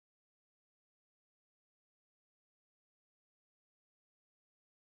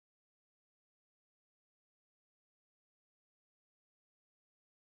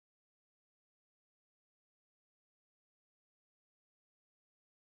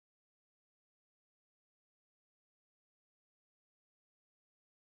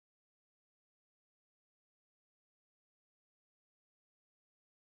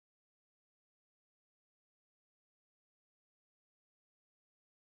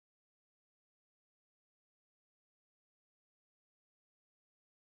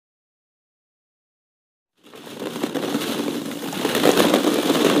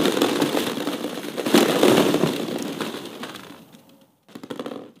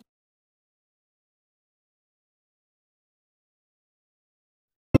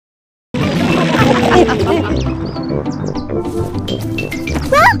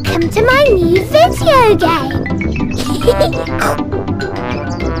my new video game.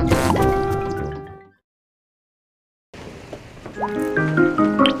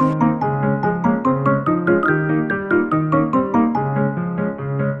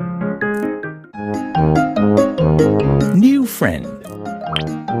 New friend.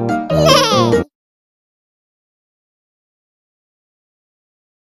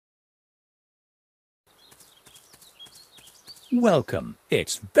 Welcome.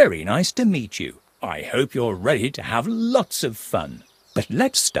 It's very nice to meet you. I hope you're ready to have lots of fun. But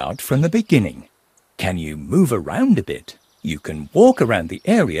let's start from the beginning. Can you move around a bit? You can walk around the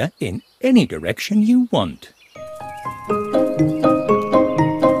area in any direction you want.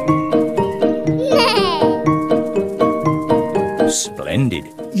 Splendid.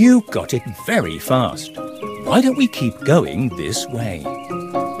 You got it very fast. Why don't we keep going this way?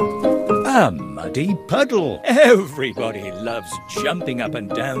 A muddy puddle. Everybody loves jumping up and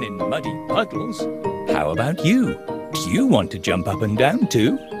down in muddy puddles. How about you? Do you want to jump up and down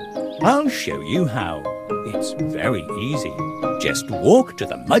too? I'll show you how. It's very easy. Just walk to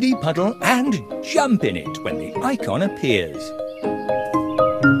the muddy puddle and jump in it when the icon appears.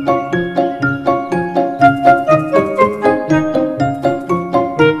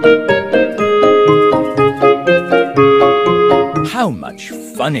 How much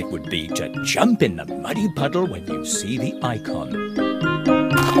fun it would be to jump in the muddy puddle when you see the icon.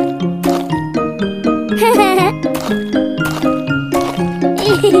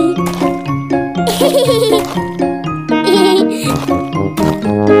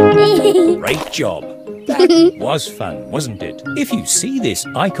 Great job. That was fun, wasn't it? If you see this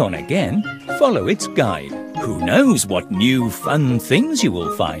icon again, follow its guide. Who knows what new fun things you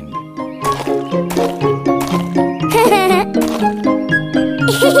will find?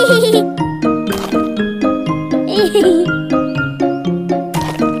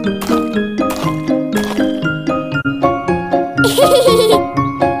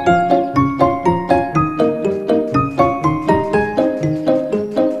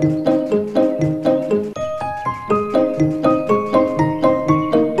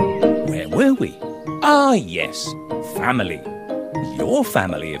 Where were we? Ah, yes, family. Your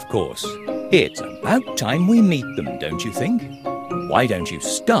family, of course. It's about time we meet them, don't you think? Why don't you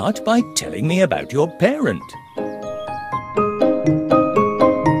start by telling me about your parent?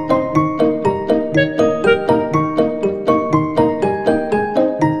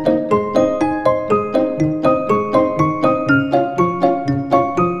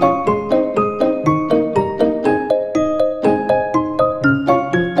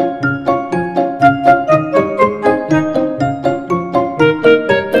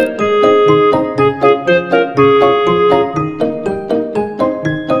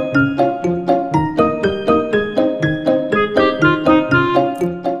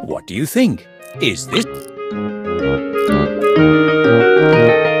 What do you think? Is this...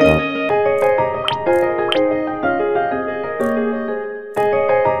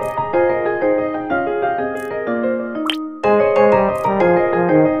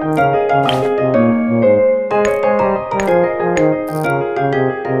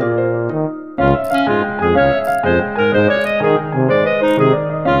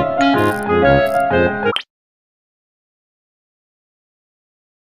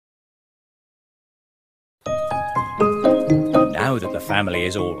 Now that the family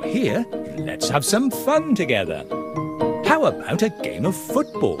is all here, let's have some fun together. How about a game of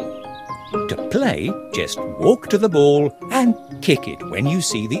football? To play, just walk to the ball and kick it when you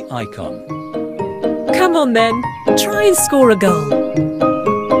see the icon. Come on then, try and score a goal.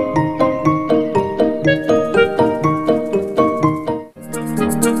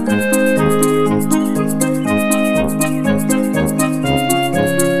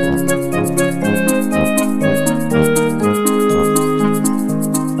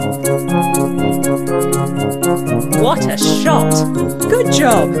 What a shot! Good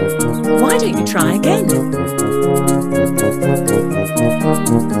job! Why don't you try again?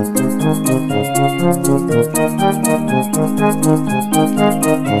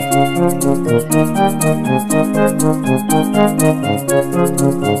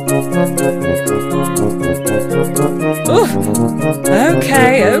 Oof!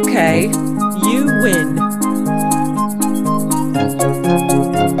 Okay. You win.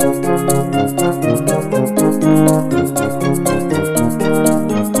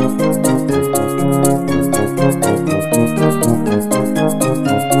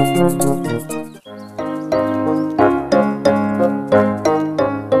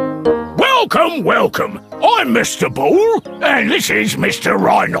 Welcome. I'm Mr. Bull, and this is Mr.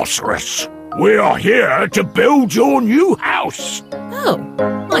 Rhinoceros. We are here to build your new house. Oh,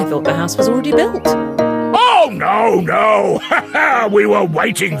 I thought the house was already built. Oh, no. We were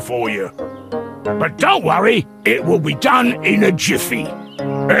waiting for you. But don't worry, it will be done in a jiffy.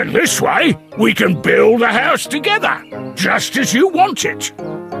 And this way, we can build a house together, just as you want it.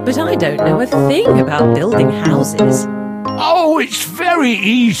 But I don't know a thing about building houses. Oh, it's very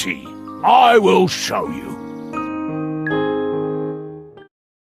easy. I will show you.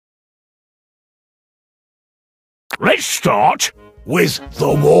 Let's start with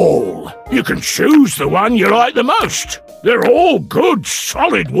the wall. You can choose the one you like the most. They're all good,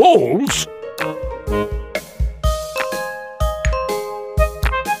 solid walls.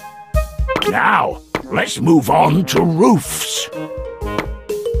 Now, let's move on to roofs.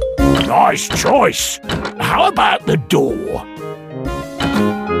 Nice choice. How about the door?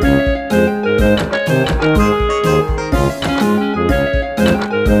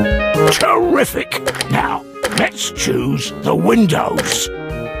 Terrific. Now, let's choose the windows.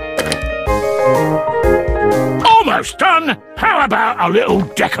 Almost done. How about a little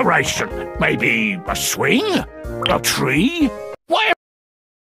decoration? Maybe a swing? A tree? Whatever.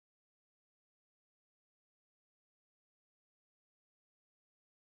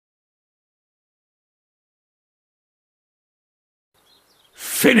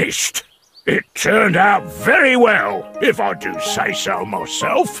 Finished. It turned out very well, if I do say so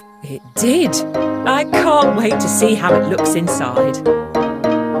myself. It did. I can't wait to see how it looks inside.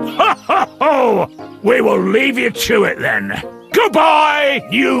 Ho, ho, ho! We will leave you to it then. Goodbye,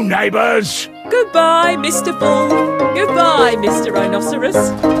 new neighbours. Goodbye, Mr. Bull. Goodbye, Mr.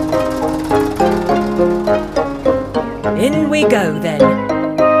 Rhinoceros. In we go then.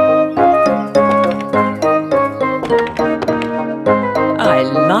 I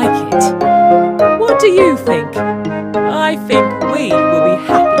like it. What do you think? I think we will be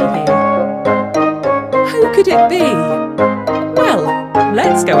happy here. Who could it be? Well,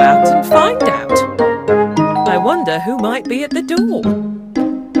 let's go out and find out. I wonder who might be at the door.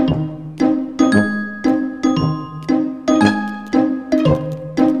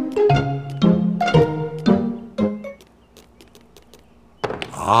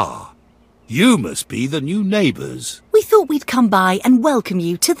 Ah, you must be the new neighbours. We thought we'd come by and welcome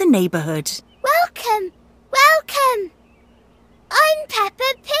you to the neighbourhood. Welcome, welcome. I'm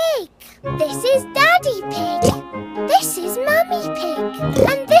Peppa Pig. This is Daddy Pig. This is Mummy Pig.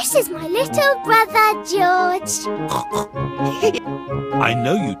 And this is my little brother George. I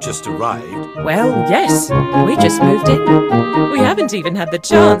know you just arrived. Well, yes, we just moved in. We haven't even had the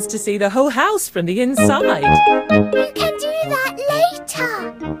chance to see the whole house from the inside. You can do that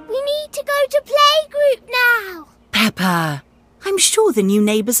later. We need to go to playgroup now. Peppa, I'm sure the new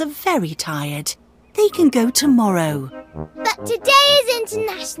neighbours are very tired. They can go tomorrow. But today is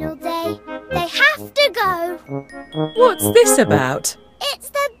International Day. They have to go. What's this about? It's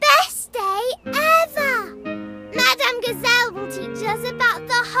the best day ever. Madame Gazelle will teach us about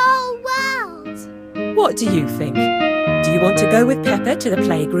the whole world. What do you think? Do you want to go with Peppa to the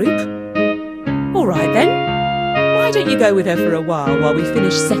playgroup? All right then. Why don't you go with her for a while we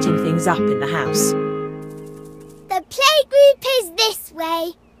finish setting things up in the house? The playgroup is this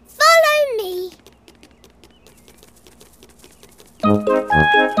way. Follow me.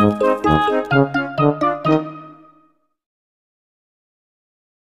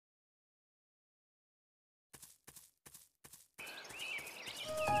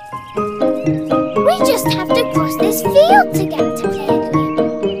 We just have to cross this field to get to playgroup.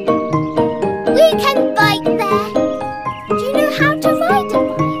 We can bike there. Do you know how to ride a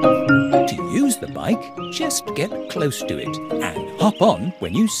bike? To use the bike, just get close to it and hop on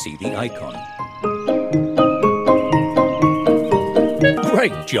when you see the icon.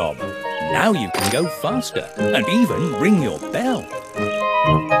 Great job! Now you can go faster and even ring your bell.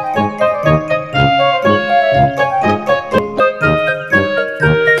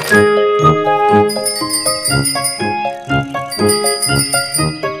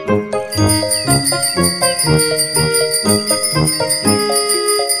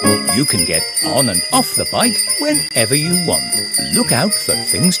 You can get on and off the bike whenever you want. Look out for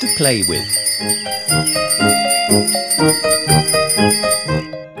things to play with.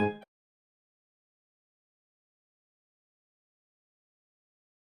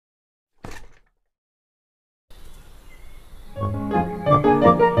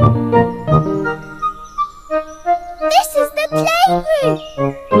 This is the playgroup.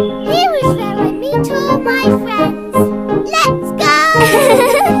 Here is where I meet all my friends. Let's go!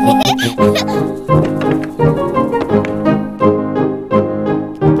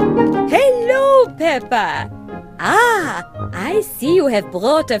 Hello, Peppa. Ah, I see you have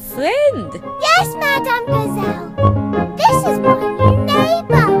brought a friend. Yes, Madame Gazelle. This is my new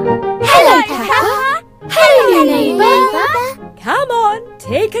neighbour. Hello, neighbour. Come on,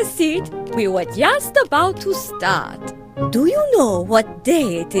 take a seat. We were just about to start. Do you know what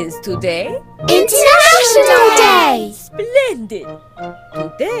day it is today? International Day! Splendid!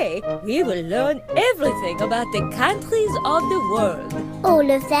 Today, we will learn everything about the countries of the world. All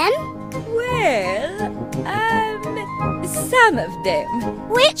of them? Well, some of them.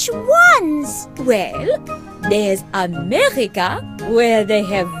 Which ones? Well, there's America, where they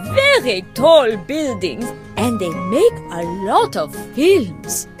have very tall buildings and they make a lot of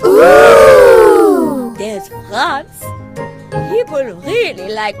films. Ooh! There's France. People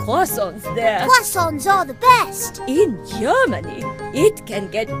really like croissants there. Croissants are the best. In Germany, it can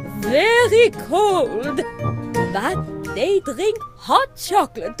get very cold. But they drink hot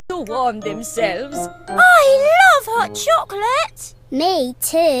chocolate to warm themselves. I love hot chocolate. Me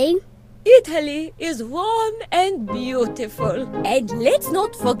too. Italy is warm and beautiful. And let's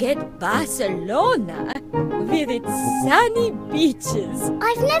not forget Barcelona with its sunny beaches.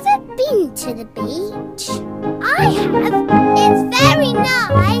 I've never been to the beach. I have. It's very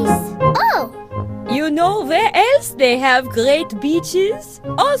nice. Oh. You know where else they have great beaches?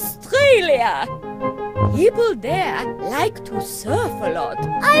 Australia. People there like to surf a lot.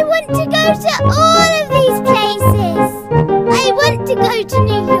 I want to go to all of these places. I want to go to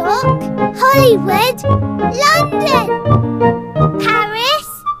New York, Hollywood, London, Paris,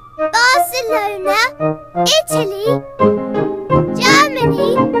 Barcelona, Italy,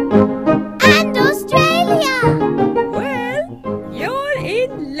 Germany, and Australia. Well, you're in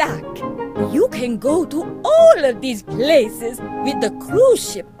luck. You can go to all of these places with the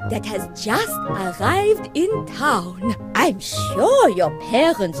cruise ship that has just arrived in town. I'm sure your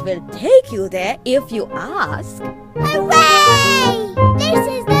parents will take you there if you ask. Hooray! This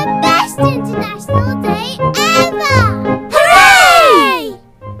is the best International Day ever!